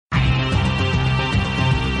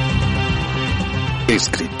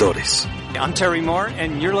Escritores. I'm Terry Moore,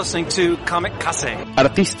 and you're listening to Kamikaze.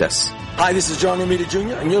 Artistas. Hi, this is John Romita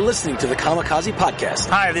Jr., and you're listening to the Kamikaze Podcast.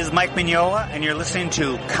 Hi, this is Mike Mignola, and you're listening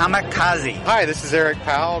to Kamikaze. Hi, this is Eric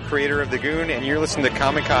Powell, creator of The Goon, and you're listening to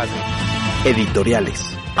Kamikaze. Editoriales.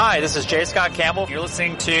 Hi, this is J. Scott Campbell. You're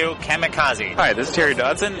listening to Kamikaze. Hi, this is Terry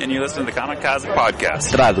Dodson, and you're listening to the Kamikaze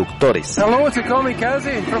Podcast. Traductores. Hello, it's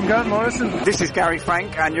Kamikaze from Grant Morrison. This is Gary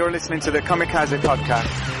Frank, and you're listening to the Kamikaze Podcast.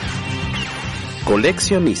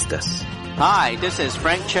 Coleccionistas. Hi, this is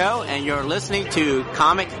Frank Cho, and you're listening to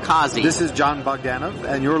Kamikaze. This is John Bogdanov,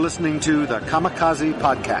 and you're listening to the Kamikaze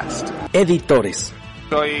Podcast. Editores.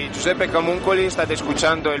 Soy Giuseppe Camuncoli, estate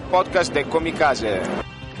escuchando el podcast de Kamikaze.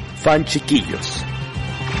 Fan chiquillos.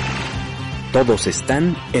 Todos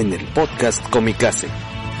están en el podcast Kamikaze.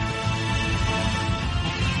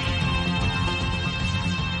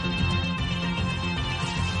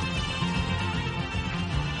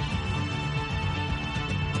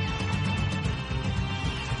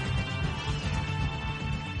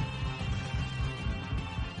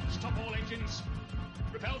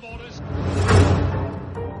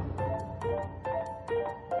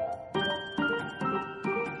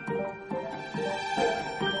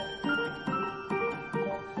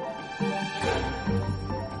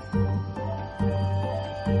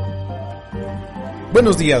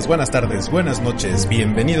 Buenos días, buenas tardes, buenas noches,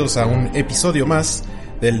 bienvenidos a un episodio más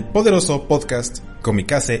del poderoso podcast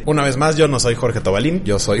Kamikaze. Una vez más, yo no soy Jorge Tobalín,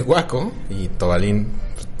 yo soy Guaco, y Tobalín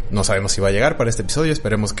no sabemos si va a llegar para este episodio,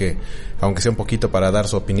 esperemos que, aunque sea un poquito, para dar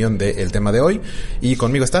su opinión del tema de hoy. Y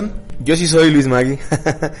conmigo están... Yo sí soy Luis Magui,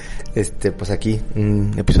 pues aquí,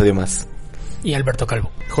 un episodio más. Y Alberto Calvo.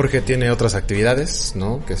 Jorge tiene otras actividades,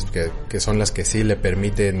 ¿no? Que son las que sí le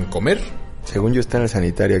permiten comer. Según yo está en el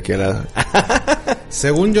sanitario aquí al lado.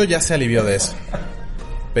 Según yo ya se alivió de eso.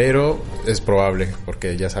 Pero es probable,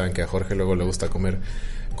 porque ya saben que a Jorge luego le gusta comer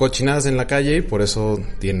cochinadas en la calle y por eso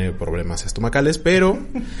tiene problemas estomacales. Pero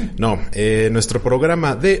no, nuestro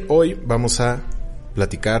programa de hoy vamos a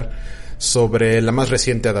platicar sobre la más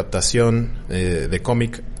reciente adaptación de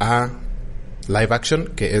cómic a live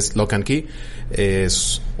action, que es Lock and Key.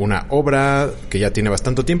 Es una obra que ya tiene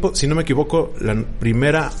bastante tiempo. Si no me equivoco, la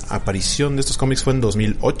primera aparición de estos cómics fue en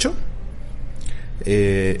 2008.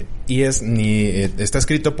 Y está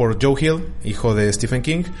escrito por Joe Hill, hijo de Stephen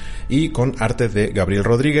King, y con arte de Gabriel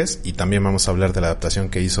Rodríguez. Y también vamos a hablar de la adaptación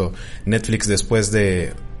que hizo Netflix después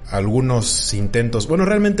de algunos intentos. Bueno,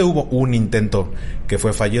 realmente hubo un intento que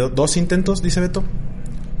fue fallido. 2 intentos, dice Beto.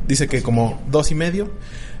 Dice que como 2 y medio.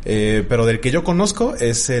 Pero del que yo conozco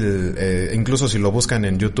es incluso si lo buscan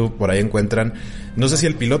en YouTube, por ahí encuentran, no sé si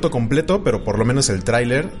el piloto completo, pero por lo menos el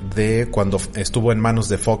tráiler de cuando estuvo en manos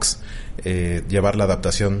de Fox llevar la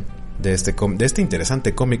adaptación de este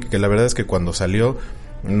interesante cómic, que la verdad es que cuando salió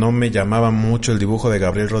no me llamaba mucho el dibujo de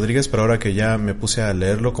Gabriel Rodríguez, pero ahora que ya me puse a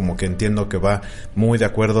leerlo, como que entiendo que va muy de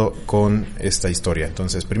acuerdo con esta historia.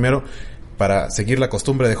 Entonces, primero, para seguir la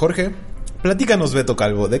costumbre de Jorge, platícanos, Beto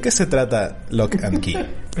Calvo, ¿de qué se trata Lock and Key?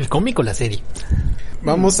 ¿El cómic o la serie?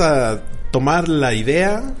 Vamos a tomar la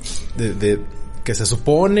idea de que se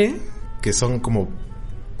supone que son como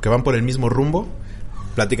que van por el mismo rumbo.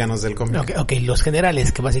 Platícanos del cómic. Okay, los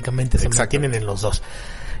generales que básicamente se mantienen en los dos.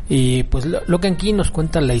 Y pues Lock and Key nos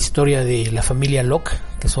cuenta la historia de la familia Locke,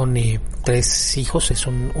 que son 3 hijos, es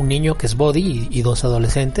un niño que es Buddy y 2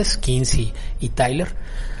 adolescentes, Kinsey y Tyler,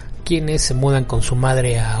 quienes se mudan con su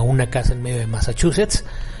madre a una casa en medio de Massachusetts,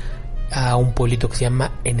 a un pueblito que se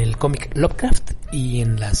llama en el cómic Lovecraft y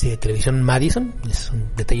en la serie de televisión Madison. Es un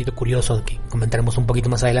detallito curioso que comentaremos un poquito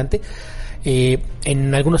más adelante.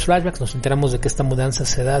 En algunos flashbacks nos enteramos de que esta mudanza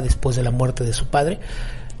se da después de la muerte de su padre,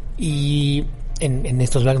 y en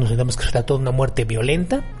estos flashbacks nos enteramos que se trató de una muerte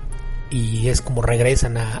violenta, y es como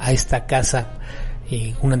regresan a esta casa,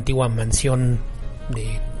 una antigua mansión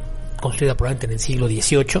construida probablemente en el siglo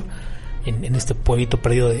XVIII, en este pueblito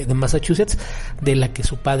perdido de Massachusetts, de la que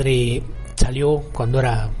su padre salió cuando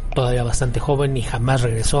era todavía bastante joven y jamás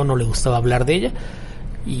regresó, no le gustaba hablar de ella,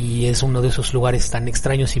 y es uno de esos lugares tan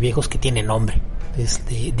extraños y viejos que tiene nombre. Es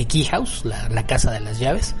The Key House, la casa de las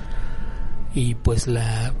llaves. Y pues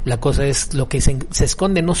la cosa es lo que se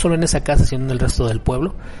esconde no solo en esa casa, sino en el resto del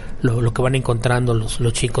pueblo, lo que van encontrando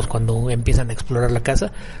los chicos cuando empiezan a explorar la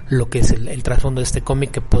casa, lo que es el trasfondo de este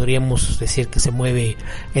cómic, que podríamos decir que se mueve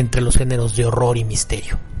entre los géneros de horror y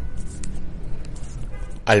misterio.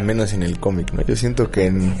 Al menos en el cómic, ¿no? Yo siento que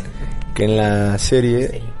en la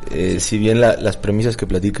serie, si bien las premisas que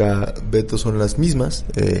platica Beto son las mismas,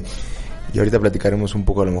 y ahorita platicaremos un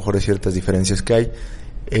poco a lo mejor de ciertas diferencias que hay,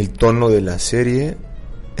 el tono de la serie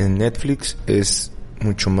en Netflix es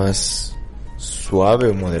mucho más suave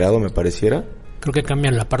o moderado, me pareciera, Creo que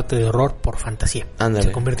cambian la parte de horror por fantasía. Ándale.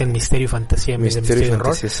 Se convierte en misterio y fantasía en vez de misterio y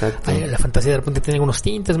horror. Exacto. La fantasía de repente tiene unos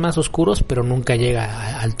tintes más oscuros, pero nunca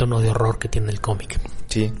llega al tono de horror que tiene el cómic.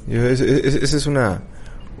 Sí, esa es una...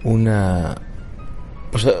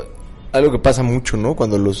 O sea, algo que pasa mucho, ¿no?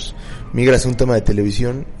 Cuando los migras a un tema de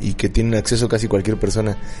televisión y que tienen acceso casi cualquier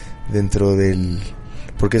persona dentro del...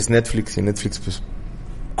 Porque es Netflix, y Netflix, pues,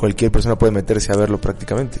 cualquier persona puede meterse a verlo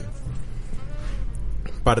prácticamente.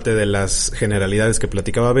 Parte de las generalidades que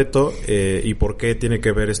platicaba Beto, y por qué tiene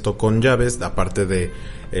que ver esto con llaves, aparte de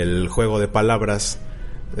el juego de palabras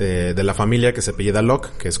de la familia que se apellida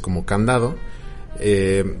Lock, que es como candado.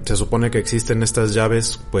 Se supone que existen estas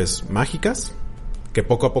llaves pues mágicas, que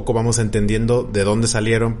poco a poco vamos entendiendo de dónde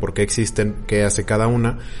salieron, por qué existen, qué hace cada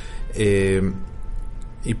una.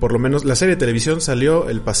 Y por lo menos la serie de televisión salió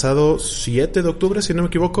el pasado 7 de octubre, si no me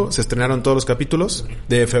equivoco. Se estrenaron todos los capítulos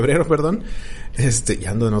de febrero, perdón.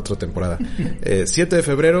 Ya ando en otra temporada. 7 de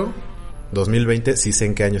febrero 2020, sí sé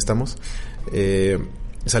en qué año estamos.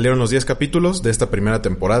 Salieron los 10 capítulos de esta primera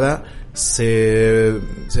temporada. Se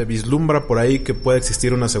vislumbra por ahí que puede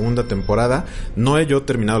existir una segunda temporada. No he yo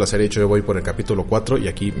terminado la serie, de hecho yo voy por el capítulo 4 y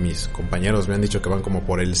aquí mis compañeros me han dicho que van como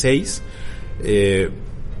por el 6.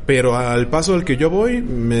 Pero al paso al que yo voy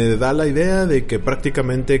me da la idea de que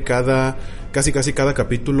prácticamente casi cada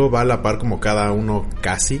capítulo va a la par como cada uno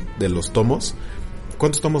casi de los tomos.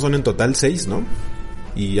 ¿Cuántos tomos son en total? 6, ¿no?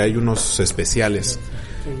 Y hay unos especiales.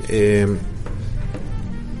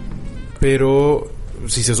 Pero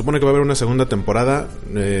si se supone que va a haber una segunda temporada,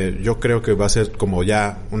 yo creo que va a ser como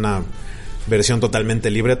ya una versión totalmente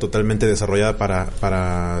libre, totalmente desarrollada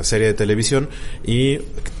para serie de televisión. Y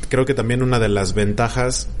creo que también una de las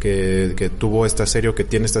ventajas que tuvo esta serie o que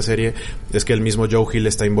tiene esta serie es que el mismo Joe Hill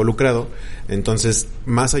está involucrado. Entonces,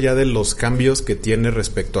 más allá de los cambios que tiene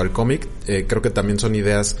respecto al cómic, creo que también son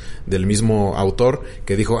ideas del mismo autor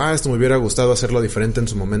que dijo, esto me hubiera gustado hacerlo diferente en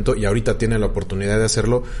su momento, y ahorita tiene la oportunidad de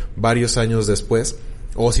hacerlo varios años después,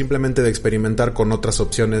 o simplemente de experimentar con otras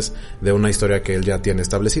opciones de una historia que él ya tiene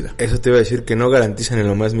establecida. Eso te iba a decir, que no garantizan en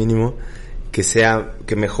lo más mínimo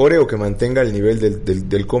que mejore o que mantenga el nivel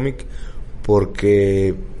del cómic,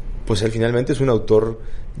 porque pues él finalmente es un autor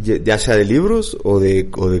ya sea de libros o de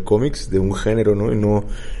cómics de un género, ¿no? Y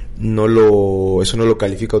eso no lo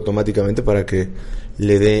califica automáticamente para que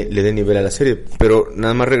le dé nivel a la serie. Pero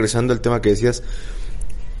nada más regresando al tema que decías,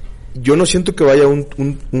 yo no siento que vaya un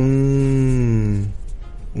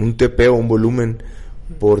TP o un volumen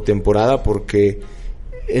por temporada, porque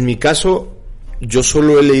en mi caso yo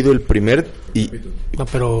solo he leído el primer No,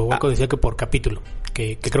 pero Waco decía que por capítulo,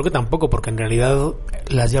 que creo que tampoco, porque en realidad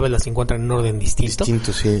las llaves las encuentran en orden distinto,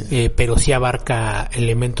 sí. Pero sí abarca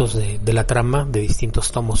elementos de la trama de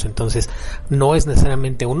distintos tomos. Entonces no es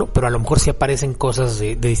necesariamente uno, pero a lo mejor sí aparecen cosas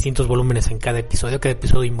de distintos volúmenes en cada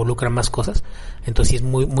episodio involucra más cosas, entonces sí es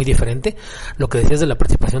muy, muy diferente. Lo que decías de la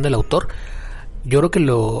participación del autor, yo creo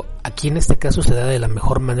que aquí en este caso se da de la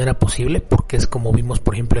mejor manera posible, porque es como vimos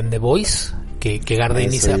por ejemplo en The Voice, que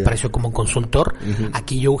Gardner se apareció como consultor. Uh-huh.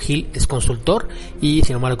 Aquí Joe Hill es consultor y,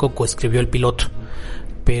 si no me equivoco, escribió el piloto,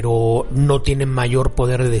 pero no tiene mayor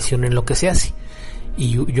poder de decisión en lo que se hace.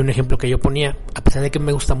 Y un ejemplo que yo ponía, a pesar de que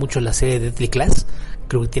me gusta mucho la serie de Deadly Class,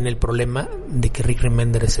 creo que tiene el problema de que Rick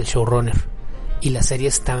Remender es el showrunner y la serie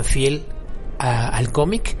es tan fiel al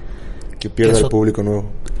cómic que pierde al público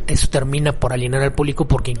nuevo. Eso termina por alienar al público,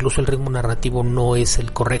 porque incluso el ritmo narrativo no es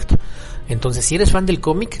el correcto. Entonces, si eres fan del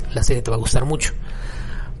cómic, la serie te va a gustar mucho.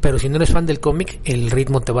 Pero si no eres fan del cómic, el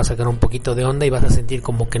ritmo te va a sacar un poquito de onda y vas a sentir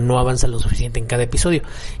como que no avanza lo suficiente en cada episodio.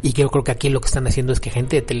 Y yo creo que aquí lo que están haciendo es que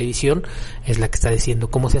gente de televisión es la que está diciendo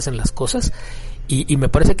cómo se hacen las cosas. Y me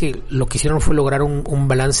parece que lo que hicieron fue lograr un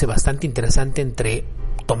balance bastante interesante entre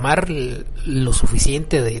tomar lo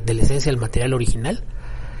suficiente de la esencia del material original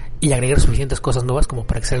y agregar suficientes cosas nuevas como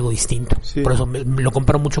para que sea algo distinto. Sí. Por eso lo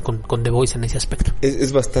comparo mucho con The Voice en ese aspecto.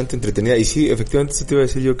 Es bastante entretenida. Y sí, efectivamente sí te iba a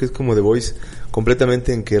decir yo que es como The Voice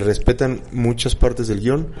completamente, en que respetan muchas partes del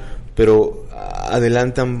guión, pero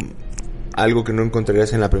adelantan algo que no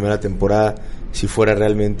encontrarías en la primera temporada si fuera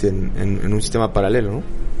realmente en un sistema paralelo, ¿no?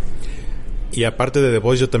 Y aparte de The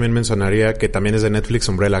Voice, yo también mencionaría que también es de Netflix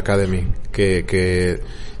Umbrella Academy, que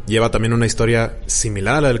lleva también una historia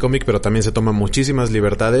similar a la del cómic, pero también se toma muchísimas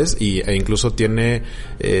libertades e incluso tiene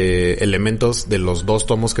elementos de los 2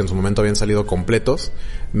 tomos que en su momento habían salido completos,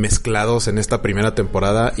 mezclados en esta primera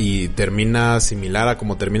temporada, y termina similar a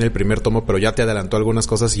como termina el primer tomo, pero ya te adelantó algunas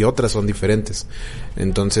cosas y otras son diferentes.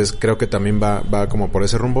 Entonces creo que también va como por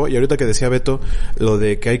ese rumbo. Y ahorita que decía Beto, lo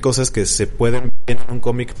de que hay cosas que se pueden ver en un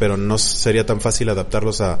cómic, pero no sería tan fácil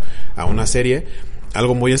adaptarlos a una serie.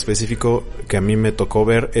 algo muy específico que a mí me tocó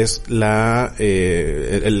ver es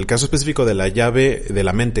el caso específico de la llave de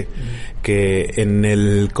la mente, que en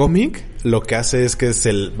el cómic lo que hace es que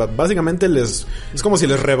básicamente es como si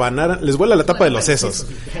les rebanaran, les vuela la tapa de los sesos.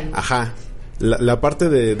 Ajá. La parte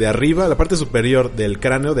de arriba, la parte superior del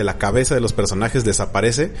cráneo, de la cabeza de los personajes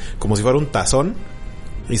desaparece como si fuera un tazón.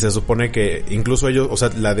 Y se supone que incluso ellos, o sea,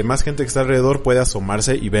 la demás gente que está alrededor puede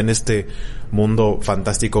asomarse y ven este mundo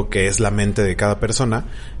fantástico que es la mente de cada persona,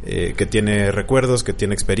 que tiene recuerdos, que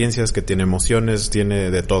tiene experiencias, que tiene emociones,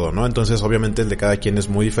 tiene de todo, ¿no? Entonces, obviamente, el de cada quien es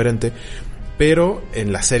muy diferente. Pero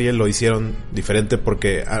en la serie lo hicieron diferente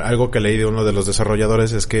porque algo que leí de uno de los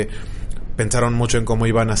desarrolladores es que pensaron mucho en cómo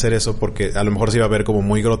iban a hacer eso, porque a lo mejor se iba a ver como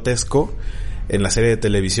muy grotesco en la serie de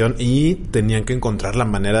televisión y tenían que encontrar la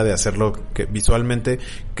manera de hacerlo que visualmente,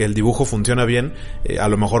 que el dibujo funciona bien. A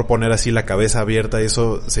lo mejor poner así la cabeza abierta,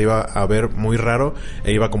 eso se iba a ver muy raro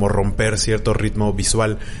e iba como romper cierto ritmo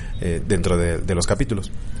visual dentro de los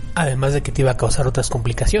capítulos. Además de que te iba a causar otras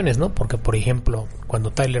complicaciones, ¿no? Porque, por ejemplo,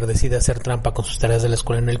 cuando Tyler decide hacer trampa con sus tareas de la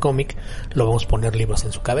escuela en el cómic, lo vamos a poner libros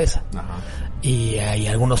en su cabeza. Ajá. Y hay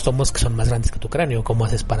algunos tomos que son más grandes que tu cráneo. ¿Cómo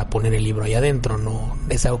haces para poner el libro ahí adentro? No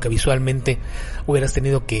es algo que visualmente hubieras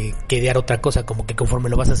tenido que idear otra cosa, como que conforme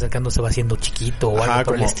lo vas acercando se va haciendo chiquito o algo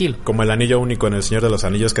por el estilo. Como el anillo único en El Señor de los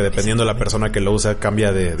Anillos, que dependiendo de la persona que lo usa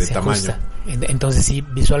cambia de tamaño. Ajusta. Entonces sí,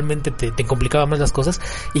 visualmente te complicaba más las cosas,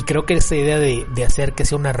 y creo que esta idea de hacer que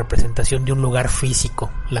sea una representación de un lugar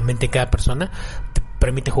físico, la mente de cada persona, te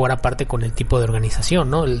permite jugar aparte con el tipo de organización,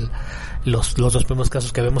 ¿no? Los dos primeros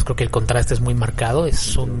casos que vemos, creo que el contraste es muy marcado.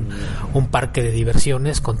 Es un parque de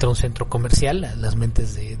diversiones contra un centro comercial, las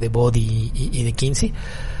mentes de Body y de Kinsey.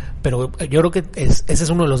 Pero yo creo que ese es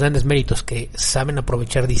uno de los grandes méritos, que saben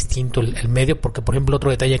aprovechar distinto el medio, porque, por ejemplo, otro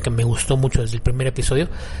detalle que me gustó mucho desde el primer episodio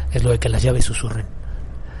es lo de que las llaves susurren.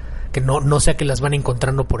 Que no sea que las van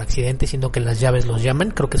encontrando por accidente, sino que las llaves los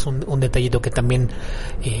llaman. Creo que es un detallito que también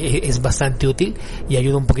es bastante útil y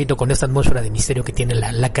ayuda un poquito con esta atmósfera de misterio que tiene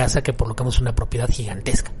la casa, que por lo que vemos es una propiedad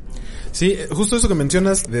gigantesca. Sí, justo eso que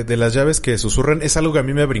mencionas de las llaves que susurran es algo que a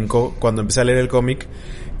mí me brincó cuando empecé a leer el cómic,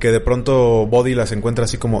 que de pronto Body las encuentra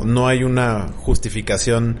así como no hay una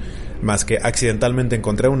justificación más que accidentalmente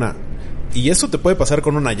encontré una. Y eso te puede pasar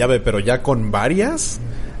con una llave, pero ya con varias,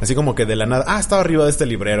 así como que de la nada, estaba arriba de este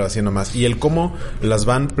librero, así nomás. Y el cómo las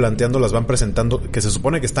van planteando, las van presentando, que se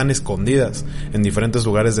supone que están escondidas en diferentes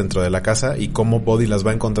lugares dentro de la casa, y cómo Body las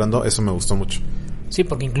va encontrando, eso me gustó mucho. Sí,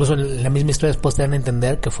 porque incluso en la misma historia después te dan a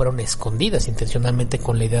entender que fueron escondidas intencionalmente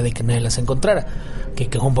con la idea de que nadie las encontrara, que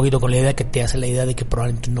juega un poquito con la idea que te hace la idea de que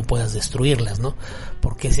probablemente no puedas destruirlas, ¿no?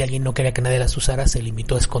 Porque si alguien no quería que nadie las usara, se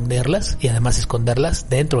limitó a esconderlas, y además esconderlas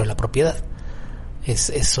dentro de la propiedad.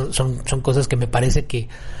 Son cosas que me parece que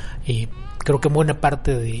creo que buena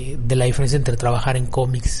parte de la diferencia entre trabajar en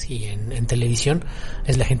cómics y en televisión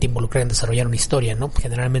es la gente involucrada en desarrollar una historia, ¿no?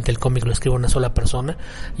 Generalmente el cómic lo escribe una sola persona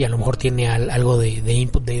y a lo mejor tiene algo de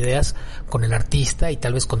input de ideas con el artista y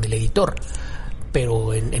tal vez con el editor.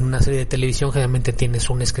 Pero en una serie de televisión generalmente tienes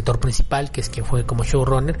un escritor principal, que es quien fue como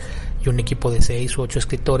showrunner, y un equipo de 6 u 8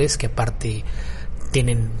 escritores que aparte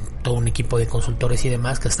tienen todo un equipo de consultores y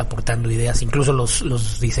demás que está aportando ideas. Incluso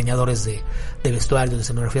los diseñadores de vestuarios, de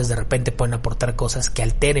escenografías, de repente pueden aportar cosas que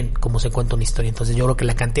alteren cómo se cuenta una historia. Entonces yo creo que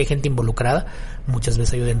la cantidad de gente involucrada muchas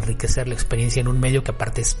veces ayuda a enriquecer la experiencia en un medio que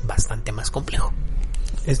aparte es bastante más complejo.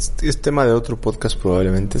 Es tema de otro podcast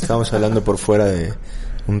probablemente. Estábamos hablando por fuera de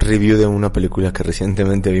un review de una película que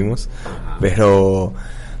recientemente vimos, pero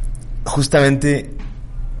justamente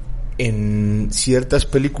en ciertas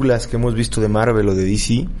películas que hemos visto de Marvel o de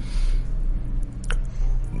DC,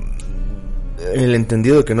 el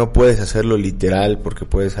entendido de que no puedes hacerlo literal porque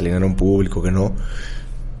puedes alienar a un público, que no,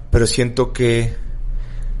 pero siento que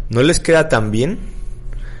no les queda tan bien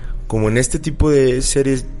como en este tipo de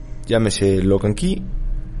series, llámese Lock and Key,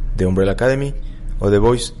 de Umbrella Academy o The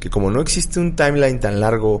Boys, que como no existe un timeline tan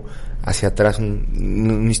largo hacia atrás,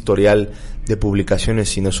 un historial de publicaciones,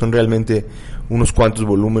 sino son realmente unos cuantos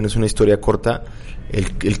volúmenes, una historia corta,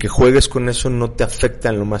 el que juegues con eso no te afecta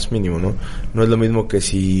en lo más mínimo, ¿no? No es lo mismo que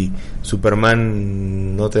si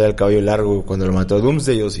Superman no te da el cabello largo cuando lo mató a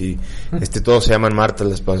Doomsday, o si todos se llaman Marta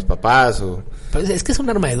los papás, o... Pues es que es un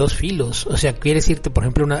arma de dos filos. O sea, quieres irte, por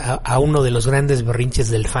ejemplo, a uno de los grandes berrinches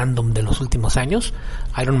del fandom de los últimos años,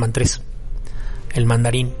 Iron Man 3, el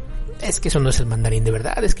mandarín. Es que eso no es el mandarín de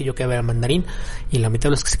verdad, es que yo quería ver al mandarín, y la mitad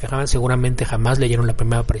de los que se quejaban seguramente jamás leyeron la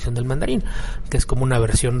primera aparición del mandarín, que es como una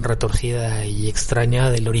versión retorcida y extraña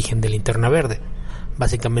del origen de Linterna Verde.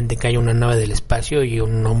 Básicamente que hay una nave del espacio y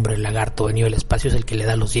un hombre lagarto venido del espacio es el que le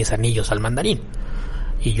da los 10 anillos al mandarín.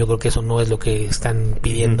 y yo creo que eso no es lo que están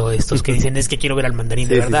pidiendo estos que dicen es que quiero ver al mandarín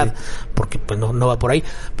de verdad, porque pues no va por ahí,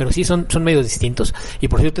 pero sí son medios distintos. Y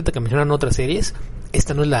por cierto, que mencionan otras series,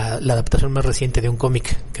 esta no es la adaptación más reciente de un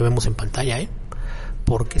cómic que vemos en pantalla,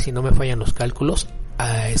 porque si no me fallan los cálculos,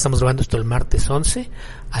 estamos grabando esto el martes 11,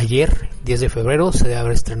 ayer 10 de febrero se debe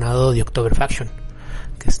haber estrenado The October Faction,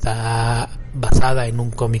 que está basada en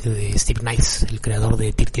un cómic de Steve Knight, el creador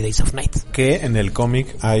de 30 Days of Night. Que en el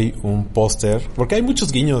cómic hay un póster, porque hay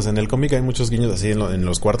muchos guiños, en el cómic hay muchos guiños así en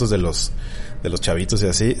los cuartos de los chavitos y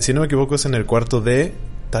así. Si no me equivoco es en el cuarto de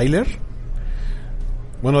Tyler.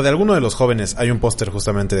 Bueno, de alguno de los jóvenes hay un póster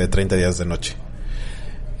justamente de 30 días de noche.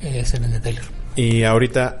 Es en el de Tyler. Y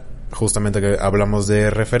ahorita, justamente que hablamos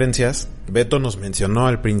de referencias, Beto nos mencionó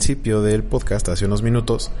al principio del podcast, hace unos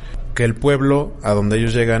minutos, que el pueblo a donde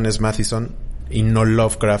ellos llegan es Madison y no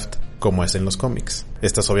Lovecraft como es en los cómics.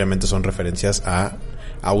 Estas obviamente son referencias a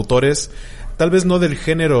autores, tal vez no del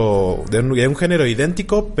género, de un género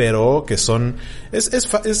idéntico, pero que son,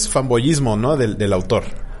 es fanboyismo, ¿no? Del autor.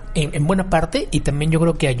 En buena parte, y también yo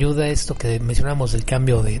creo que ayuda esto que mencionamos del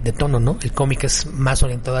cambio de tono, ¿no? El cómic es más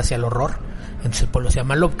orientado hacia el horror, entonces el pueblo se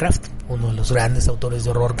llama Lovecraft, uno de los grandes autores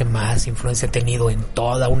de horror que más influencia ha tenido en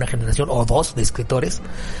toda una generación o dos de escritores.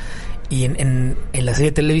 Y en la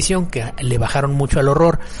serie de televisión, que le bajaron mucho al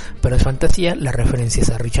horror, pero es fantasía, la referencia es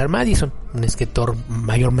a Richard Matheson, un escritor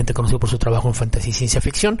mayormente conocido por su trabajo en fantasía y ciencia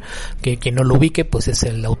ficción, que quien no lo ubique, pues es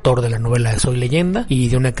el autor de la novela Soy Leyenda, y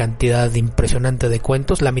de una cantidad impresionante de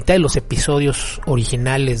cuentos. La mitad de los episodios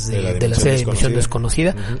originales de la serie de Dimensión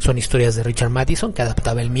Desconocida son historias de Richard Matheson, que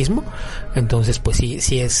adaptaba él mismo. Entonces, pues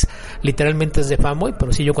sí es, literalmente es de fanboy,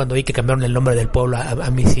 pero sí, yo cuando vi que cambiaron el nombre del pueblo,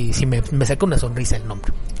 a mí sí me sacó una sonrisa el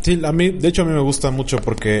nombre. Sí, de hecho a mí me gusta mucho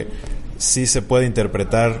porque sí se puede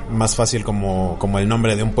interpretar más fácil como el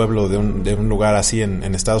nombre de un pueblo, de un lugar así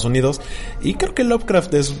en Estados Unidos. Y creo que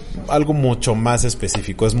Lovecraft es algo mucho más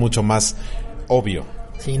específico, es mucho más obvio.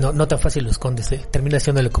 Sí, no tan fácil lo escondes, termina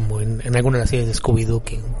haciéndole como en alguna de las series de Scooby-Doo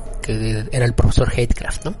que era el profesor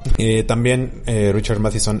Hatecraft, ¿no? También Richard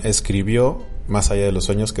Matheson escribió Más allá de los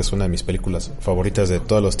sueños, que es una de mis películas favoritas de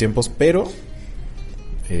todos los tiempos, pero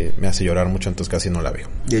me hace llorar mucho, entonces casi no la veo.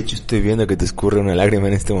 De hecho estoy viendo que te escurre una lágrima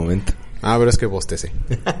en este momento. Pero es que bostecé.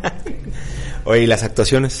 Oye, y las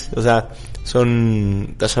actuaciones, o sea,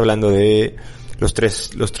 estás hablando de los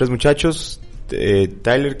tres muchachos,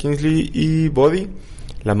 Tyler, Kingsley y Buddy,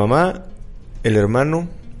 la mamá, el hermano,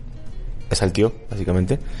 es el tío,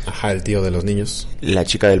 básicamente. Ajá, el tío de los niños. La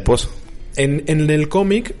chica del pozo. En el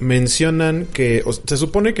cómic mencionan que se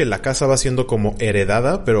supone que la casa va siendo como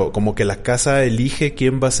heredada, pero como que la casa elige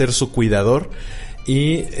quién va a ser su cuidador.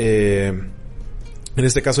 Y en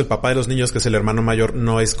este caso el papá de los niños, que es el hermano mayor,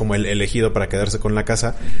 no es como el elegido para quedarse con la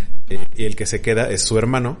casa, y el que se queda es su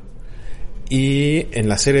hermano. Y en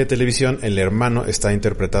la serie de televisión el hermano está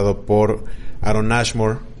interpretado por Aaron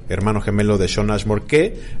Ashmore, hermano gemelo de Shawn Ashmore,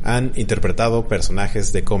 que han interpretado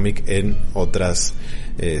personajes de cómic en otras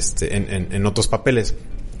en otros papeles.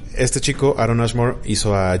 Este chico, Aaron Ashmore,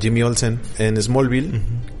 hizo a Jimmy Olsen en Smallville,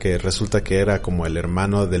 que resulta que era como el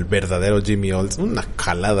hermano del verdadero Jimmy Olsen. Una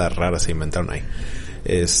jalada rara se inventaron ahí.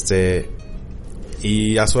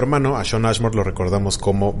 Y a su hermano, a Shawn Ashmore, lo recordamos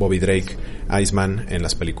como Bobby Drake, Iceman, en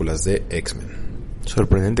las películas de X-Men.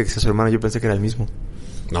 Sorprendente que sea su hermano, yo pensé que era el mismo.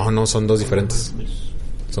 No, son dos diferentes.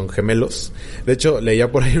 Son gemelos. De hecho,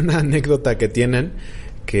 leía por ahí una anécdota que tienen,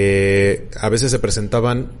 que a veces se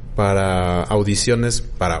presentaban para audiciones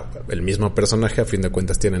para el mismo personaje, a fin de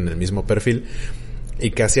cuentas tienen el mismo perfil,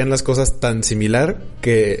 y que hacían las cosas tan similar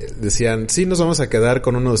que decían, sí, nos vamos a quedar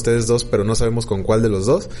con uno de ustedes dos, pero no sabemos con cuál de los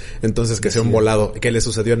dos, entonces que sea un volado, que le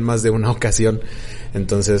sucedió en más de una ocasión.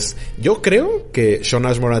 Entonces, yo creo que Shawn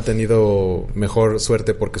Ashmore ha tenido mejor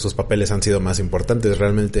suerte porque sus papeles han sido más importantes.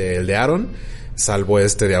 Realmente el de Aaron, salvo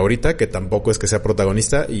de ahorita, que tampoco es que sea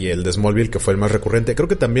protagonista, y el de Smallville, que fue el más recurrente. Creo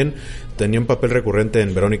que también tenía un papel recurrente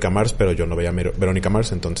en Veronica Mars, pero yo no veía Veronica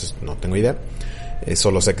Mars, entonces no tengo idea.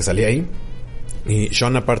 Solo sé que salía ahí. Y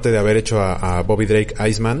Shawn, aparte de haber hecho a Bobby Drake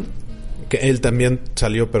Iceman, que él también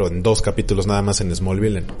salió, pero en 2 capítulos nada más en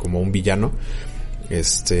Smallville, como un villano.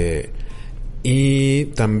 Y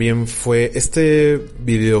también fue este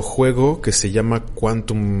videojuego que se llama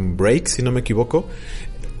Quantum Break, si no me equivoco.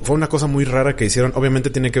 Fue una cosa muy rara que hicieron. Obviamente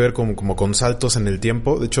tiene que ver como con saltos en el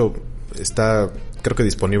tiempo. De hecho, está creo que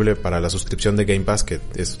disponible para la suscripción de Game Pass, que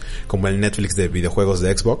es como el Netflix de videojuegos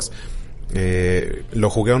de Xbox. Lo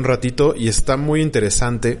jugué un ratito y está muy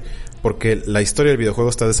interesante porque la historia del videojuego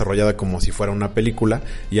está desarrollada como si fuera una película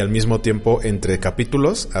y al mismo tiempo entre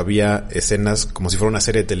capítulos había escenas como si fuera una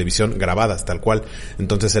serie de televisión grabadas tal cual.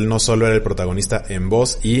 Entonces él no solo era el protagonista en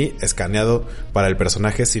voz y escaneado para el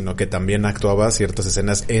personaje, sino que también actuaba ciertas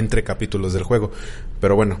escenas entre capítulos del juego.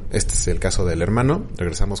 Pero bueno, este es el caso del hermano.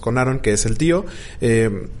 Regresamos con Aaron, que es el tío.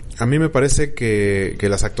 A mí me parece que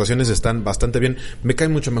las actuaciones están bastante bien. Me cae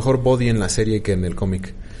mucho mejor Body en la serie que en el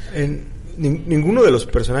cómic. Ninguno de los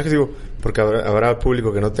personajes, digo, porque habrá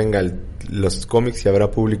público que no tenga los cómics y habrá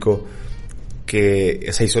público que,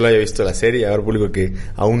 o sea, y solo haya visto la serie, y habrá público que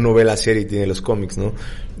aún no ve la serie y tiene los cómics, ¿no?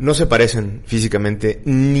 No se parecen físicamente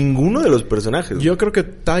ninguno de los personajes. Yo creo que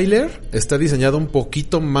Tyler está diseñado un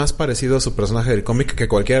poquito más parecido a su personaje del cómic que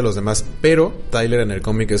cualquiera de los demás, pero Tyler en el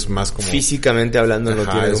cómic es más como... Físicamente hablando no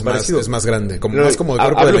tiene es parecido. Es más grande, más como el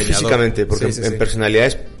cuerpo de leñador. Físicamente, porque en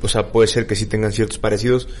personalidades, o sea, puede ser que sí tengan ciertos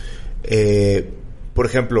parecidos. Por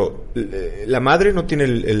ejemplo, la madre no tiene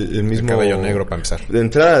el mismo... El cabello negro, para empezar. De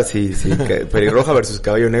entrada, sí, pelirroja versus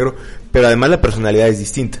cabello negro, pero además la personalidad es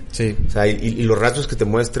distinta. Sí. O sea, y los rasgos que te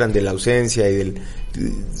muestran de la ausencia y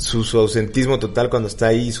su ausentismo total cuando está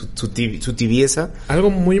ahí, su tibieza. Algo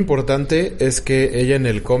muy importante es que ella en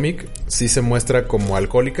el cómic sí se muestra como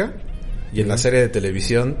alcohólica. Y en la serie de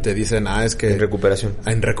televisión te dicen, es que... En recuperación.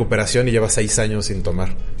 En recuperación y lleva 6 años sin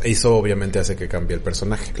tomar. Eso obviamente hace que cambie el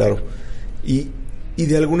personaje. Claro. Y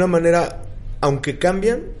de alguna manera, aunque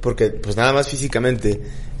cambian, porque pues nada más físicamente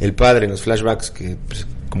el padre en los flashbacks, que pues,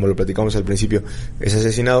 como lo platicamos al principio, es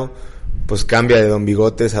asesinado, pues cambia de Don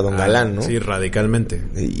Bigotes a Don Galán, ¿no? Sí, radicalmente.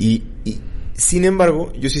 Y sin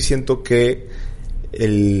embargo, yo sí siento que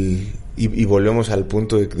y volvemos al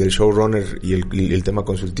punto del showrunner y el tema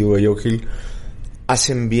consultivo de Joe Hill,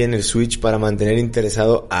 hacen bien el switch para mantener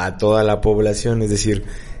interesado a toda la población, es decir,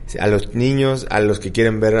 a los niños, a los que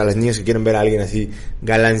quieren ver, a las niñas que quieren ver a alguien así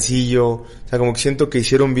galancillo, o sea, como que siento que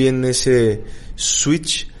hicieron bien ese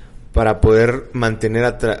switch para poder mantener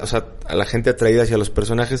a la gente atraída hacia los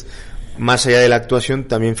personajes, más allá de la actuación,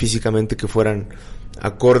 también físicamente que fueran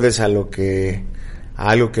acordes a algo que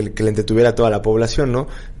le entretuviera a toda la población, ¿no?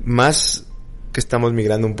 Más que estamos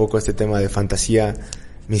migrando un poco a este tema de fantasía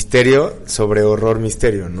misterio sobre horror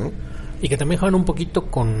misterio, ¿no? Y que también juegan un poquito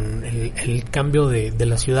con el cambio de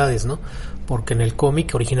las ciudades, ¿no? Porque en el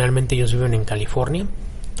cómic originalmente ellos viven en California,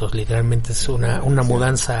 entonces literalmente es una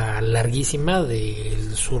mudanza larguísima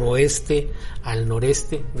del suroeste al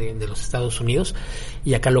noreste de los Estados Unidos,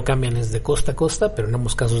 y acá lo cambian es de costa a costa, pero en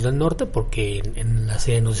ambos casos del norte, porque en la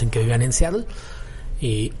serie nos dicen que vivían en Seattle.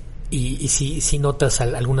 Y sí notas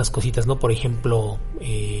algunas cositas, ¿no? Por ejemplo,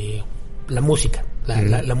 la música.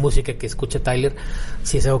 La música que escucha Tyler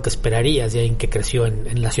sí es algo que esperarías de alguien que creció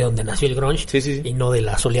en la ciudad donde nació el grunge, sí. Y no de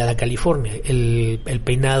la soleada California. El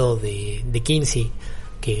peinado de Kinsey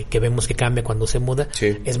que vemos que cambia cuando se muda,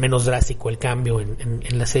 es menos drástico el cambio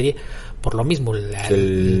en la serie, por lo mismo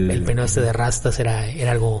el peinado este de rastas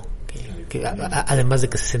era algo que además de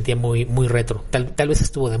que se sentía muy muy retro. Tal vez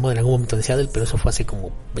estuvo de moda en algún momento en Seattle, pero eso fue hace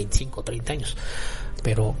como 25 o 30 años.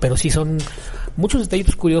 Pero sí son muchos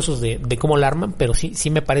detallitos curiosos de cómo la arman, pero sí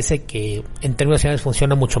me parece que en términos generales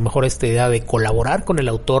funciona mucho mejor esta idea de colaborar con el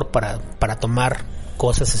autor para tomar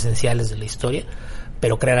cosas esenciales de la historia,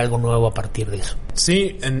 pero crear algo nuevo a partir de eso.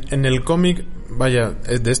 Sí, en el cómic, vaya,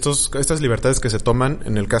 de estas libertades que se toman,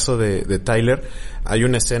 en el caso de Tyler, hay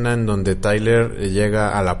una escena en donde Tyler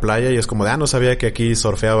llega a la playa y es como de, no sabía que aquí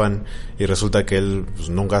surfeaban, y resulta que él pues,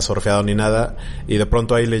 nunca ha surfeado ni nada, y de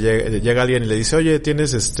pronto ahí le llega alguien y le dice, oye,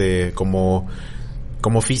 tienes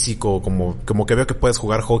como físico, como que veo que puedes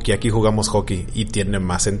jugar hockey, aquí jugamos hockey, y tiene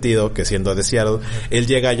más sentido que siendo de Seattle. Él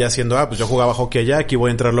llega allá haciendo, pues yo jugaba hockey allá, aquí voy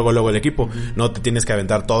a entrar luego el equipo. No te tienes que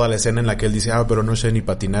aventar toda la escena en la que él dice, pero no sé ni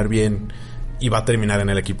patinar bien, y va a terminar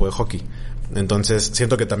en el equipo de hockey. Entonces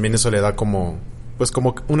siento que también eso le da como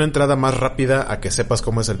una entrada más rápida a que sepas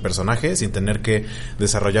cómo es el personaje, sin tener que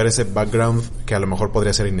desarrollar ese background que a lo mejor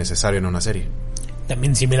podría ser innecesario en una serie.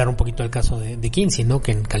 También similar un poquito al caso de Kinsey, ¿no?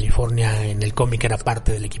 Que en California, en el cómic, era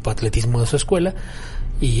parte del equipo de atletismo de su escuela,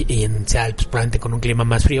 y en Seattle, pues probablemente con un clima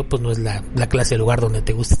más frío, pues no es la clase de lugar donde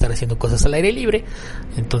te gusta estar haciendo cosas al aire libre,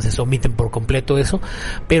 entonces omiten por completo eso,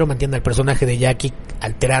 pero mantienen al personaje de Jackie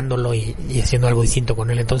alterándolo y haciendo algo distinto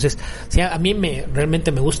con él. Entonces, sí, a mí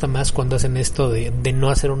realmente me gusta más cuando hacen esto de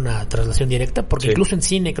no hacer una traslación directa, porque incluso en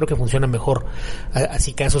cine creo que funciona mejor.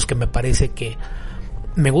 Así casos que me parece que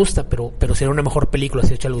me gusta, pero sería una mejor película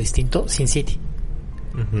si he hecho algo distinto. Sin City.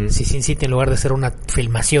 Si Sin City, en lugar de ser una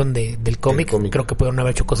filmación del cómic, creo que pudieron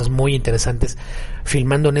haber hecho cosas muy interesantes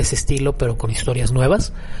filmando en ese estilo, pero con historias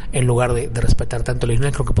nuevas, en lugar de respetar tanto la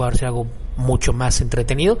original. Creo que puede haber sido algo mucho más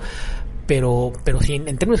entretenido, Pero sí,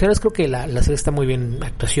 en términos generales creo que la serie está muy bien.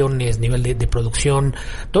 Actuaciones, nivel de producción,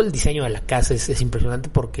 todo el diseño de la casa es impresionante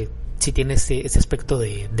porque sí tiene ese aspecto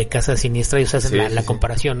de casa siniestra. Y hacen la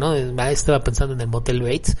comparación, ¿no? Estaba pensando en el Motel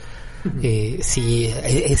Bates. Sí,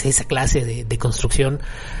 es esa clase de construcción.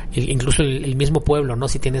 Incluso el mismo pueblo, ¿no?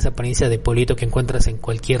 Sí tiene esa apariencia de pueblito que encuentras en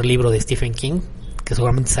cualquier libro de Stephen King, que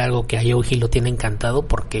seguramente es algo que a Joe Hill lo tiene encantado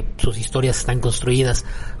porque sus historias están construidas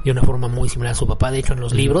de una forma muy similar a su papá. De hecho, en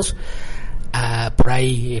los libros, por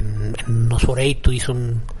ahí en Nosferatu hizo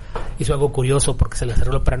algo curioso porque se le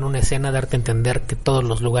arregló para en una escena darte a entender que todos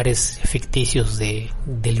los lugares ficticios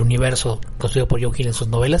del universo construido por Joe Hill en sus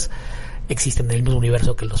novelas existen en el mismo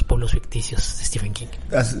universo que los pueblos ficticios de Stephen King.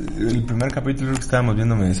 El primer capítulo que estábamos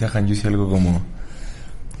viendo me decía Han Yusi algo como: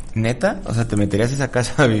 ¿neta? O sea, ¿te meterías a esa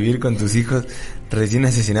casa a vivir con tus hijos recién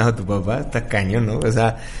asesinado a tu papá? Está cañón, ¿no? O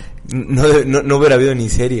sea, no hubiera habido ni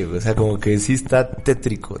serie, o sea, como que sí está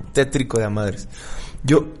tétrico de a madres.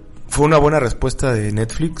 Fue una buena respuesta de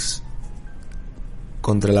Netflix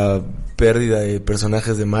contra la pérdida de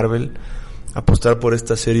personajes de Marvel, apostar por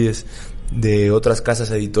estas series de otras casas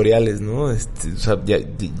editoriales, ¿no? O sea,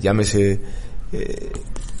 llámese...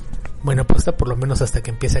 Bueno, pues está por lo menos hasta que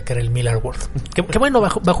empiece a caer el Miller World. Que bueno,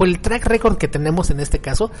 bajo el track record que tenemos en este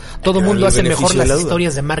caso, todo el mundo hace mejor las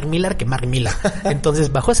historias de Mark Millar que Mark Millar.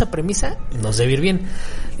 Entonces, bajo esa premisa, nos debe ir bien.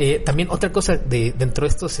 También otra cosa dentro de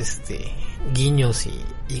estos guiños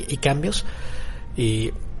y cambios,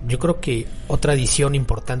 yo creo que otra adición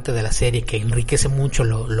importante de la serie que enriquece mucho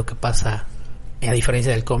lo que pasa, a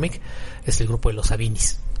diferencia del cómic, es el grupo de los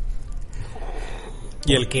Savinis.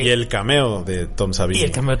 Y el cameo de Tom Savini. Y el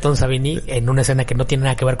cameo de Tom Savini en una escena que no tiene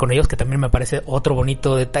nada que ver con ellos, que también me parece otro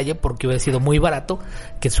bonito detalle, porque hubiera sido muy barato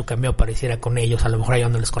que su cameo apareciera con ellos, a lo mejor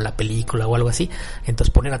ayudándoles con la película o algo así.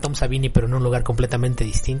 Entonces poner a Tom Savini pero en un lugar completamente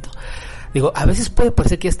distinto. Digo, a veces puede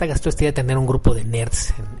parecer que ya está gastó esta idea de tener un grupo de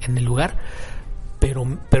nerds en el lugar, pero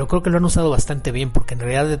creo que lo han usado bastante bien, porque en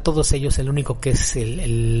realidad de todos ellos el único que es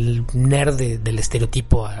el nerd del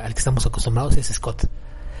estereotipo al que estamos acostumbrados es Scott.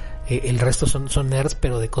 El resto son nerds,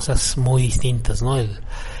 pero de cosas muy distintas, ¿no?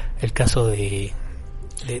 El caso de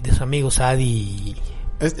su amigo Sadie.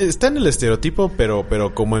 Está en el estereotipo, pero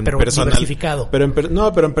como en personalidad. Diversificado. Pero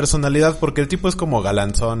en personalidad, porque el tipo es como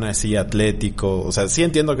galanzón, así, atlético. O sea, sí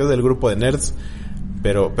entiendo que es del grupo de nerds,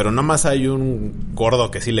 pero nada más hay un gordo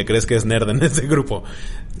que sí le crees que es nerd en ese grupo.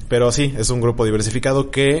 Pero sí, es un grupo diversificado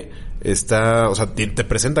que está, o sea, te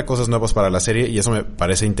presenta cosas nuevas para la serie, y eso me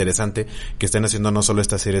parece interesante, que estén haciendo no solo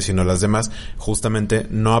esta serie sino las demás, justamente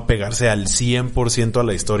no apegarse al 100% a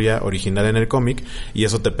la historia original en el cómic, y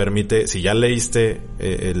eso te permite, si ya leíste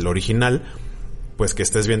el original, pues que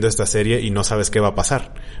estés viendo esta serie y no sabes qué va a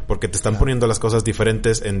pasar, porque te están poniendo las cosas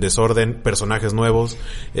diferentes, en desorden, personajes nuevos,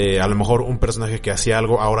 a lo mejor un personaje que hacía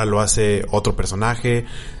algo ahora lo hace otro personaje,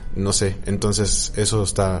 no sé, entonces eso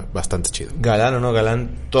está bastante chido. Galán o no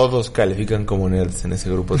galán, todos califican como nerds en ese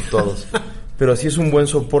grupo, todos. Pero sí es un buen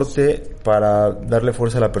soporte para darle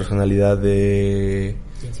fuerza a la personalidad de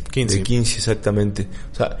Kinsey, exactamente.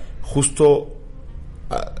 O sea, justo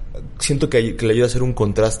siento que le ayuda a hacer un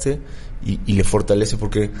contraste y le fortalece,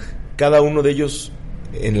 porque cada uno de ellos,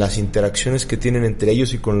 en las interacciones que tienen entre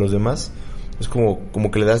ellos y con los demás, es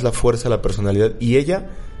como que le das la fuerza a la personalidad, y ella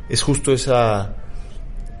es justo esa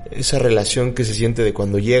relación que se siente de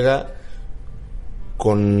cuando llega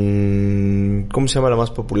con... ¿Cómo se llama la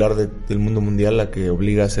más popular del mundo mundial? La que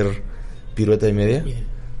obliga a hacer pirueta y media.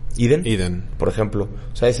 Eden, por ejemplo.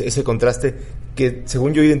 O sea, ese contraste que,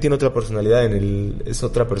 según yo, Eden tiene otra personalidad es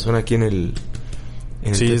otra persona aquí en el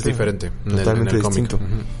sí, es diferente. Totalmente en el distinto.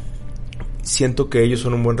 Cómic. Uh-huh. Siento que ellos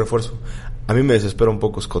son un buen refuerzo. A mí me desespera un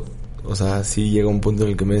poco Scott. O sea, sí llega un punto en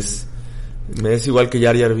el que me es igual que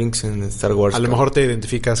Jar Jar Binks en Star Wars. A lo mejor te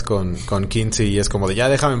identificas con Kinsey y es como de, ya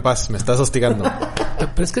déjame en paz, me estás hostigando.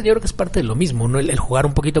 Pero es que yo creo que es parte de lo mismo, ¿no? El jugar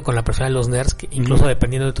un poquito con la persona de los nerds, que incluso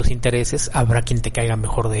dependiendo de tus intereses, habrá quien te caiga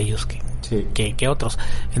mejor de ellos que otros.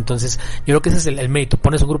 Entonces, yo creo que ese es el mérito.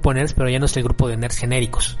 Pones un grupo de nerds, pero ya no es el grupo de nerds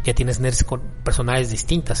genéricos. Ya tienes nerds con personalidades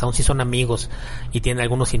distintas. Aun si son amigos y tienen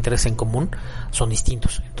algunos intereses en común, son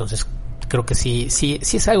distintos. Entonces, creo que sí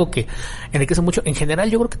es algo que enriquece mucho. En general,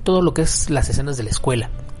 yo creo que todo lo que es las escenas de la escuela,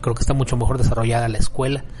 creo que está mucho mejor desarrollada la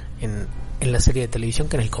escuela en la serie de televisión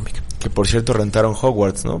que en el cómic. Que por cierto rentaron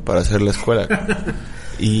Hogwarts, ¿no? Para hacer la escuela.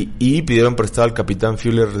 y pidieron prestado al Capitán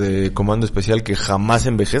Fuller de Comando Especial, que jamás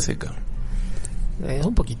envejece, cabrón.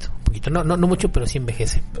 un poquito. No mucho, pero sí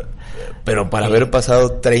envejece. Pero para haber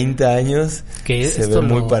pasado 30 años, que se ve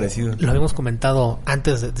muy parecido. Lo habíamos comentado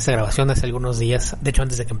antes de esa grabación, hace algunos días, de hecho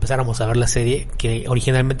antes de que empezáramos a ver la serie, que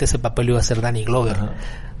originalmente ese papel iba a ser Danny Glover. Ajá.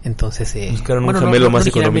 Entonces, buscaron un gemelo más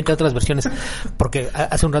originalmente otras versiones, porque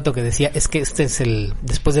hace un rato que decía, es que este es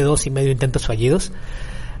después de 2.5 intentos fallidos.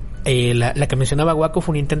 La que mencionaba Waco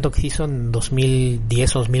fue un intento que se hizo en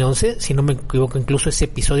 2010 o 2011, si no me equivoco, incluso ese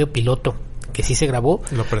episodio piloto que sí se grabó,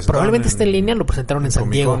 probablemente está en línea, lo presentaron en San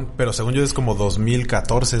Diego. Pero según yo es como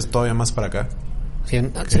 2014, es todavía más para acá. Sí,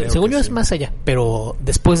 según yo es más allá, pero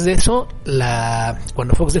después de eso,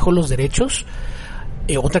 cuando Fox dejó los derechos,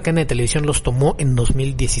 otra cadena de televisión los tomó en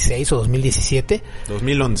 2016 o 2017.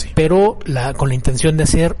 2011. Pero con la intención de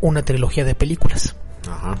hacer una trilogía de películas.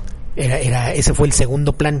 Ajá. Ese fue el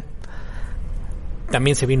segundo plan.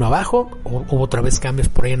 También se vino abajo, hubo otra vez cambios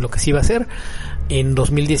por ahí en lo que se iba a hacer. En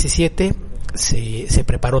 2017 se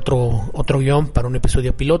preparó otro guión para un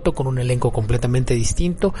episodio piloto con un elenco completamente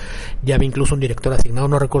distinto. Ya había incluso un director asignado,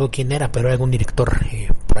 no recuerdo quién era, pero era algún director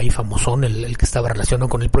por ahí famosón, el que estaba relacionado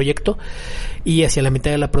con el proyecto. Y hacia la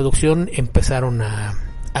mitad de la producción empezaron a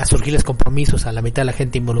surgirles compromisos a la mitad de la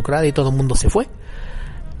gente involucrada y todo el mundo se fue.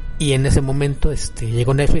 Y en ese momento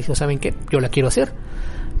llegó Netflix y dijo, ¿saben qué? Yo la quiero hacer,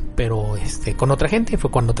 pero con otra gente.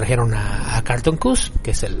 Fue cuando trajeron a Carlton Cuse,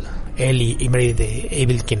 que es él y Mary de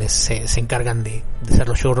Evil quienes se encargan de ser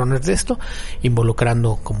los showrunners de esto,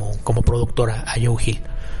 involucrando como productora a Joe Hill.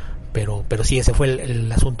 Pero sí, ese fue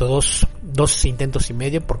el asunto. Dos intentos y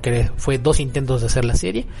medio, porque fue 2 intentos de hacer la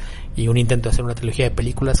serie y un intento de hacer una trilogía de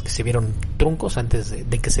películas que se vieron truncos antes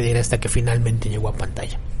de que se diera hasta que finalmente llegó a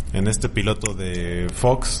pantalla. En este piloto de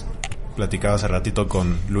Fox, platicaba hace ratito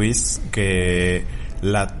con Luis que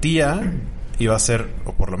la tía iba a ser,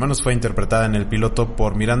 o por lo menos fue interpretada en el piloto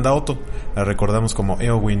por Miranda Otto. La recordamos como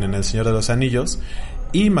Eowyn en El Señor de los Anillos,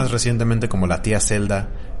 y más recientemente como la tía Zelda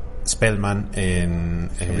Spellman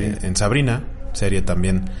en Sabrina, serie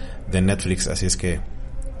también de Netflix. Así es que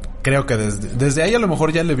creo que desde ahí a lo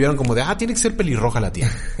mejor ya le vieron como de, tiene que ser pelirroja la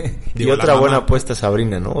tía. Y otra buena apuesta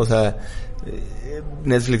Sabrina, ¿no? O sea,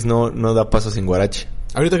 Netflix no da paso sin guarache.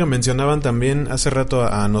 Ahorita que mencionaban también hace rato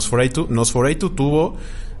a Nosferatu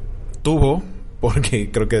tuvo,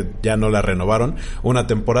 porque creo que ya no la renovaron, una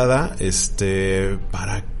temporada,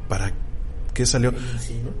 para ¿qué salió?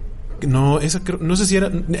 No, esa no sé si era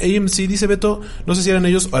AMC, dice Beto, no sé si eran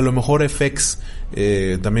ellos, a lo mejor FX,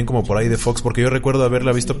 también como por ahí de Fox, porque yo recuerdo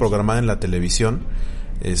haberla visto programada en la televisión,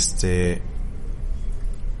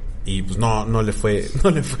 y pues no le fue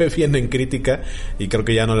bien en crítica, y creo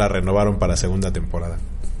que ya no la renovaron para segunda temporada.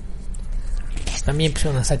 También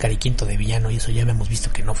empezaron a sacar quinto de villano, y eso ya hemos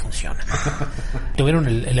visto que no funciona. Tuvieron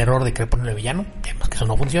el error de querer ponerle villano, vemos que eso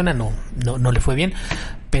no funciona, no le fue bien,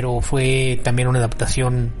 pero fue también una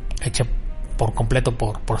adaptación hecha por completo,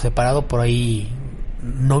 por separado. Por ahí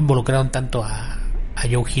no involucraron tanto a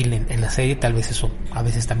Joe Hill en la serie, tal vez eso a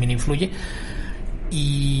veces también influye.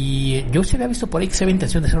 Y yo se había visto por ahí que se había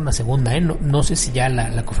intención de hacer una segunda, no sé si ya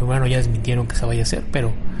la confirmaron o ya desmintieron que se vaya a hacer,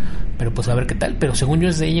 pero pues a ver qué tal. Pero según yo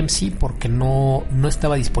es de AMC, porque no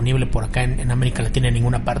estaba disponible por acá en América Latina en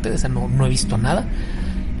ninguna parte, de esa no he visto nada.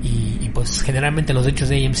 Y pues generalmente los derechos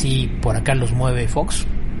de AMC por acá los mueve Fox.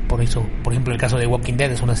 Por eso, por ejemplo, el caso de Walking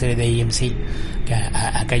Dead es una serie de AMC que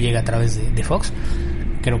acá llega a través de Fox.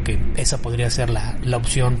 Creo que esa podría ser la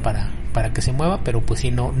opción para que se mueva, pero pues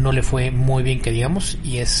sí, no le fue muy bien, que digamos.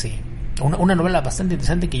 Y es una novela bastante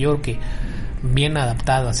interesante que yo creo que bien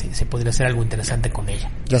adaptada se podría hacer algo interesante con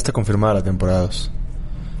ella. Ya está confirmada la temporada 2.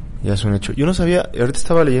 Ya es un hecho. Yo no sabía, ahorita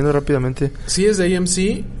estaba leyendo rápidamente. Sí, es de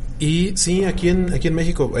AMC. Y sí, aquí en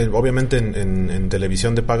México, obviamente en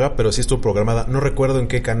televisión de paga, pero sí estuvo programada. No recuerdo en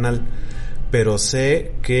qué canal, pero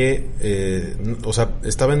sé que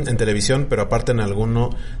estaba en televisión, pero aparte en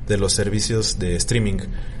alguno de los servicios de streaming.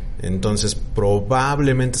 Entonces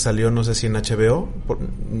probablemente salió, no sé si en HBO,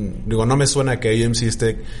 no me suena que AMC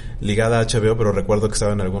esté ligada a HBO, pero recuerdo que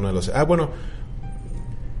estaba en alguno de los...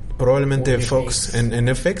 probablemente Fox,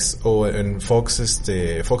 en FX o en Fox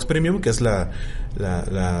Fox Premium, que es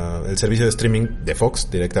el servicio de streaming de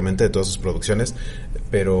Fox directamente de todas sus producciones.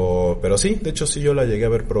 Pero sí, de hecho sí, yo la llegué a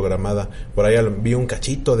ver programada. Por ahí vi un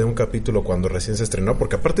cachito de un capítulo cuando recién se estrenó,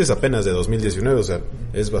 porque aparte es apenas de 2019, o sea,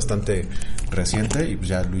 es bastante reciente. Y pues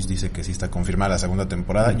ya Luis dice que sí está confirmada la segunda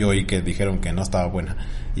temporada. Yo oí que dijeron que no estaba buena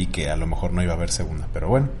y que a lo mejor no iba a haber segunda. Pero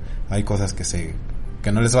bueno, hay cosas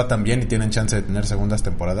que no les va tan bien y tienen chance de tener segundas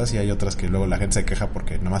temporadas, y hay otras que luego la gente se queja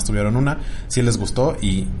porque nomás tuvieron una, sí les gustó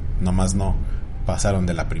y nomás no pasaron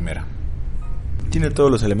de la primera. Tiene todos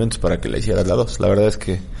los elementos para que le hicieras la 2. La verdad es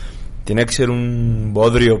que tenía que ser un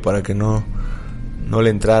bodrio para que no no le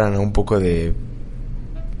entraran a un poco de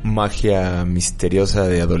magia misteriosa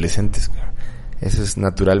de adolescentes. Eso es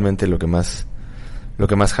naturalmente lo que más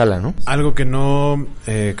jala, ¿no? Algo que no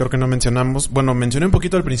creo que no mencionamos. Bueno, mencioné un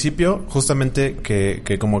poquito al principio, justamente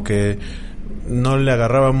que como que no le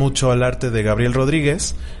agarraba mucho al arte de Gabriel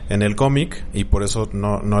Rodríguez en el cómic, y por eso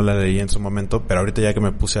no la leí en su momento, pero ahorita ya que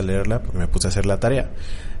me puse a leerla, me puse a hacer la tarea.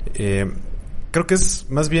 Creo que es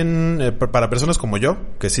más bien para personas como yo,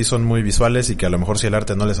 que sí son muy visuales y que a lo mejor si el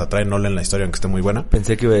arte no les atrae, no leen la historia aunque esté muy buena.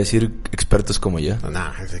 Pensé que iba a decir expertos como yo.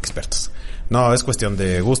 No, expertos. No, es cuestión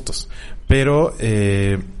de gustos. Pero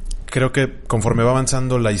creo que conforme va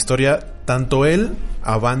avanzando la historia, tanto él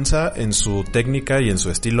avanza en su técnica y en su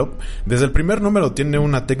estilo. Desde el primer número tiene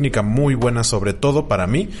una técnica muy buena, sobre todo para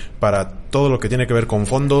mí, para todo lo que tiene que ver con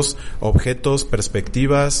fondos, objetos,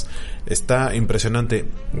 perspectivas. Está impresionante.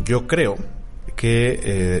 Yo creo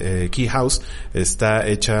que Key House está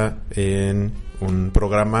hecha en un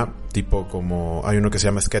programa tipo como hay uno que se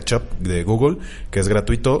llama SketchUp de Google, que es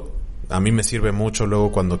gratuito. A mí me sirve mucho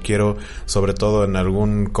luego cuando quiero, sobre todo en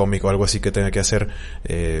algún cómic o algo así que tenga que hacer,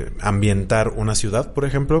 ambientar una ciudad, por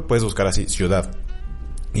ejemplo. Puedes buscar así, ciudad.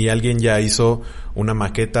 Y alguien ya hizo una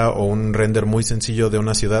maqueta o un render muy sencillo de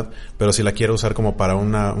una ciudad, pero si la quiero usar como para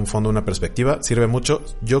un fondo, una perspectiva, sirve mucho.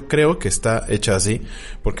 Yo creo que está hecha así,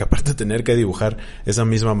 porque aparte de tener que dibujar esa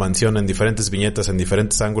misma mansión en diferentes viñetas, en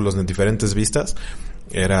diferentes ángulos, en diferentes vistas,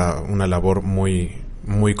 era una labor muy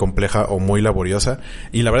compleja o muy laboriosa.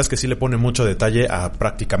 Y la verdad es que sí le pone mucho detalle a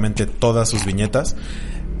prácticamente todas sus viñetas.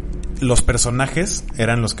 Los personajes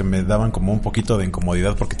eran los que me daban como un poquito de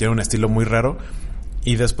incomodidad porque tiene un estilo muy raro.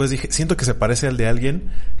 Y después dije, siento que se parece al de alguien,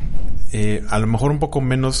 a lo mejor un poco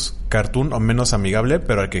menos cartoon o menos amigable,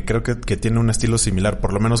 pero al que creo que tiene un estilo similar,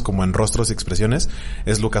 por lo menos como en rostros y expresiones,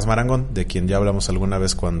 es Lucas Marangón, de quien ya hablamos alguna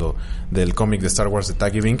vez del cómic de Star Wars de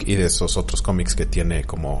Taggybink y de esos otros cómics que tiene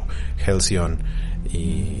como Halcyon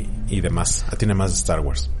y demás. Tiene más de Star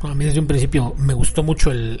Wars. A mí desde un principio me gustó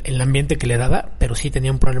mucho el ambiente que le daba, pero sí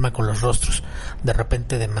tenía un problema con los rostros. De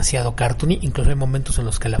repente demasiado cartoony. Incluso hay momentos en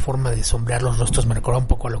los que la forma de sombrear los rostros me recuerda un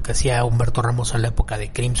poco a lo que hacía Humberto Ramos en la época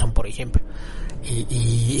de Crimson, por ejemplo.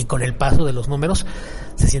 Y con el paso de los números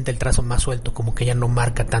se siente el trazo más suelto, como que ya no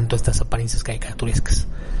marca tanto estas apariencias caricaturescas.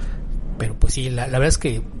 Pero pues sí, la verdad es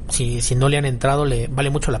que si no le han entrado, le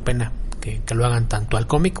vale mucho la pena que lo hagan tanto al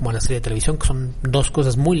cómic como a la serie de televisión, que son dos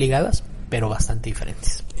cosas muy ligadas, pero bastante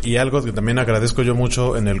diferentes. Y algo que también agradezco yo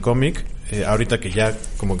mucho en el cómic, ahorita que ya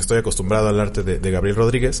como que estoy acostumbrado al arte de Gabriel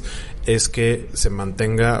Rodríguez, es que se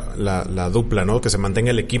mantenga la dupla, ¿no? Que se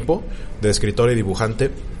mantenga el equipo de escritor y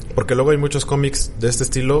dibujante, porque luego hay muchos cómics de este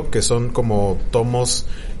estilo que son como tomos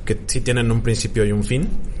que sí tienen un principio y un fin,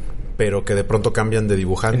 pero que de pronto cambian de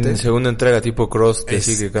dibujante. En segunda entrega tipo Cross, que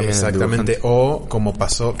sí que cambian. Exactamente, o como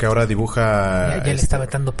pasó, que ahora dibuja... Ya le estaba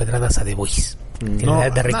dando pedradas a The Voice.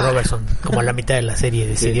 De Rick Robertson, como a la mitad de la serie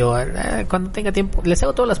decidió, cuando tenga tiempo, les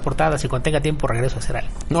hago todas las portadas y cuando tenga tiempo regreso a hacer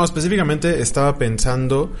algo. No, específicamente estaba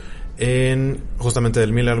pensando en justamente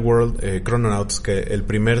del Miller World Chrononauts, que el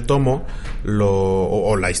primer tomo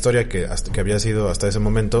o la historia que había sido hasta ese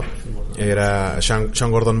momento era Sean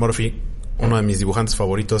Gordon Murphy, uno de mis dibujantes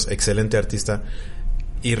favoritos, excelente artista,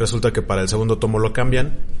 y resulta que para el segundo tomo lo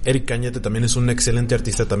cambian. Eric Cañete también es un excelente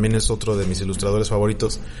artista, también es otro de mis ilustradores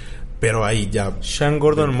favoritos, pero ahí ya... Sean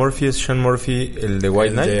Gordon Murphy es Sean Murphy, el de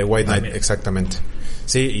White Knight. De White Knight, exactamente.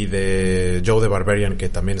 Sí, y de Joe the Barbarian, que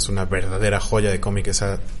también es una verdadera joya de cómic.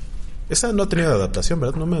 Esa no ha tenido adaptación,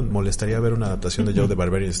 ¿verdad? No me molestaría ver una adaptación de Joe the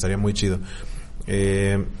Barbarian, estaría muy chido.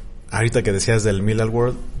 Ahorita que decías del Miller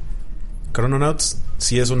World Chrononauts,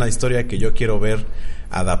 sí es una historia que yo quiero ver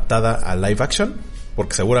adaptada a live action,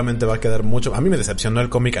 porque seguramente va a quedar mucho. A mí me decepcionó el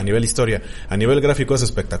cómic a nivel historia, a nivel gráfico es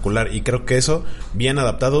espectacular, y creo que eso bien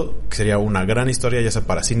adaptado sería una gran historia, ya sea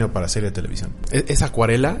para cine o para serie de televisión. ¿Es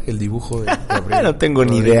acuarela el dibujo de Gabriel? No tengo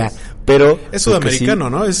ni idea, pero es sudamericano,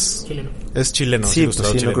 ¿no? Es chileno. Sí, pues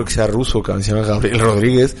sí, no creo que sea ruso, que se llama Gabriel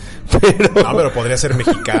Rodríguez, pero... No, pero podría ser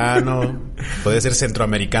mexicano, podría ser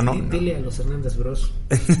centroamericano. Dile a los Hernández Bros.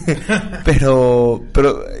 pero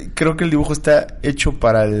creo que el dibujo está hecho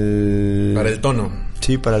para el tono.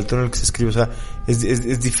 Sí, para el tono en el que se escribe. O sea,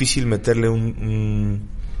 es difícil meterle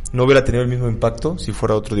no hubiera tenido el mismo impacto si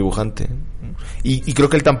fuera otro dibujante. Y creo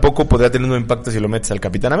que él tampoco podría tener el mismo impacto si lo metes al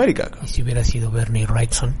Capitán América. ¿Y si hubiera sido Bernie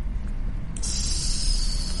Wrightson?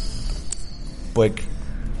 Puede.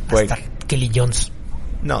 Hasta Kelly Jones.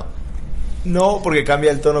 No, porque cambia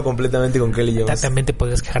el tono completamente con Kelly Jones. También te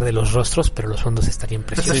podrías quejar de los rostros, pero los fondos estarían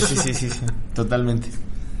preciosos. Sí, totalmente.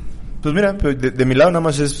 Pues mira, de mi lado nada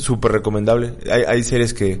más es súper recomendable. Hay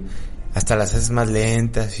series que hasta las haces más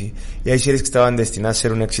lentas y hay series que estaban destinadas a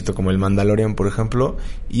ser un éxito como el Mandalorian, por ejemplo,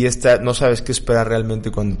 y esta no sabes qué esperar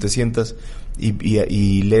realmente cuando te sientas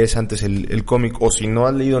y lees antes el cómic, o si no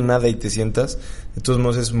has leído nada y te sientas, de todos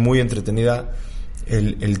modos es muy entretenida.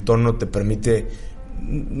 El tono te permite,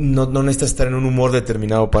 no necesitas estar en un humor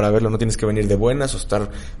determinado para verlo, no tienes que venir de buenas o estar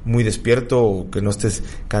muy despierto o que no estés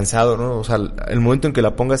cansado, ¿no? O sea, el momento en que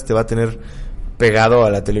la pongas te va a tener pegado a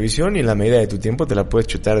la televisión y en la medida de tu tiempo te la puedes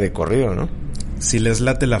chutar de corrido, ¿no? Si les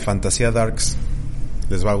late la fantasía darks,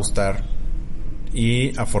 les va a gustar.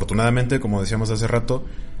 Y afortunadamente, como decíamos hace rato,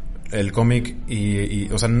 el cómic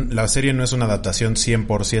o sea, la serie no es una adaptación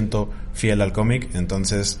 100% fiel al cómic,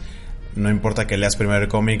 entonces no importa que leas primero el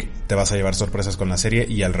cómic, te vas a llevar sorpresas con la serie,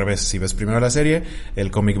 y al revés, si ves primero la serie,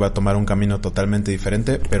 el cómic va a tomar un camino totalmente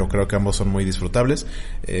diferente, pero creo que ambos son muy disfrutables.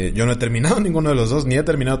 Yo no he terminado ninguno de los dos, ni he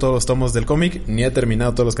terminado todos los tomos del cómic, ni he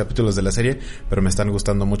terminado todos los capítulos de la serie, pero me están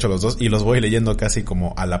gustando mucho los dos y los voy leyendo casi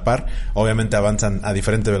como a la par. Obviamente avanzan a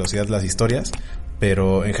diferente velocidad las historias,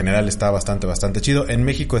 pero en general está bastante chido. En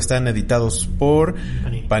México están editados por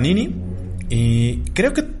Panini. Y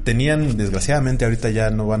creo que tenían, desgraciadamente ahorita ya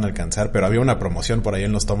no van a alcanzar, pero había una promoción por ahí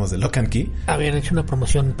en los tomos de Lock and Key. Habían hecho una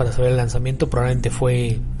promoción para saber el lanzamiento, probablemente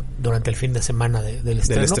fue durante el fin de semana del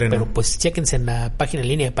estreno, pero pues chéquense en la página en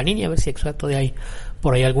línea de Panini a ver si exacto de ahí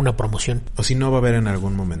por ahí alguna promoción. O si no, va a haber en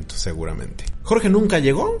algún momento, seguramente. Jorge nunca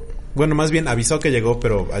llegó. Bueno, más bien avisó que llegó,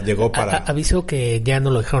 pero llegó para... Avisó que ya no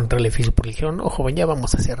lo dejaron entrar al edificio porque dijeron, joven, ya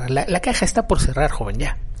vamos a cerrar. La caja está por cerrar, joven,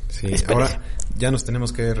 ya. Sí, ahora ya nos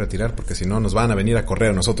tenemos que retirar porque si no nos van a venir a correr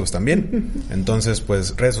a nosotros también. Entonces,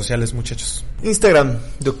 pues, redes sociales, muchachos. Instagram,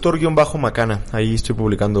 Dr.Macana. Ahí estoy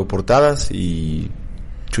publicando portadas y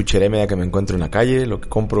chucheré media que me encuentro en la calle, lo que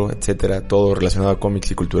compro, etcétera, todo relacionado a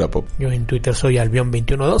cómics y cultura pop. Yo en Twitter soy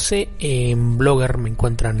Albion2112, en Blogger me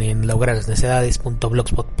encuentran en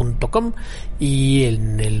lograrlasnecesidades.blogspot.com y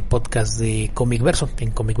en el podcast de Comic Verso,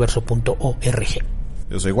 en comicverso.org.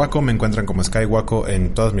 Yo soy Waco, me encuentran como Sky Waco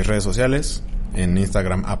en todas mis redes sociales, en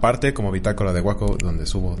Instagram aparte como Bitácora de Waco, donde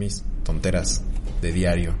subo mis tonteras de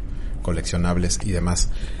diario, coleccionables y demás.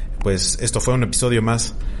 Pues esto fue un episodio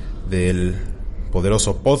más del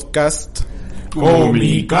poderoso podcast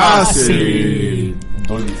Comicase.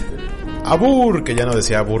 Abur, que ya no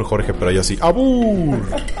decía Abur Jorge, pero yo sí. Abur.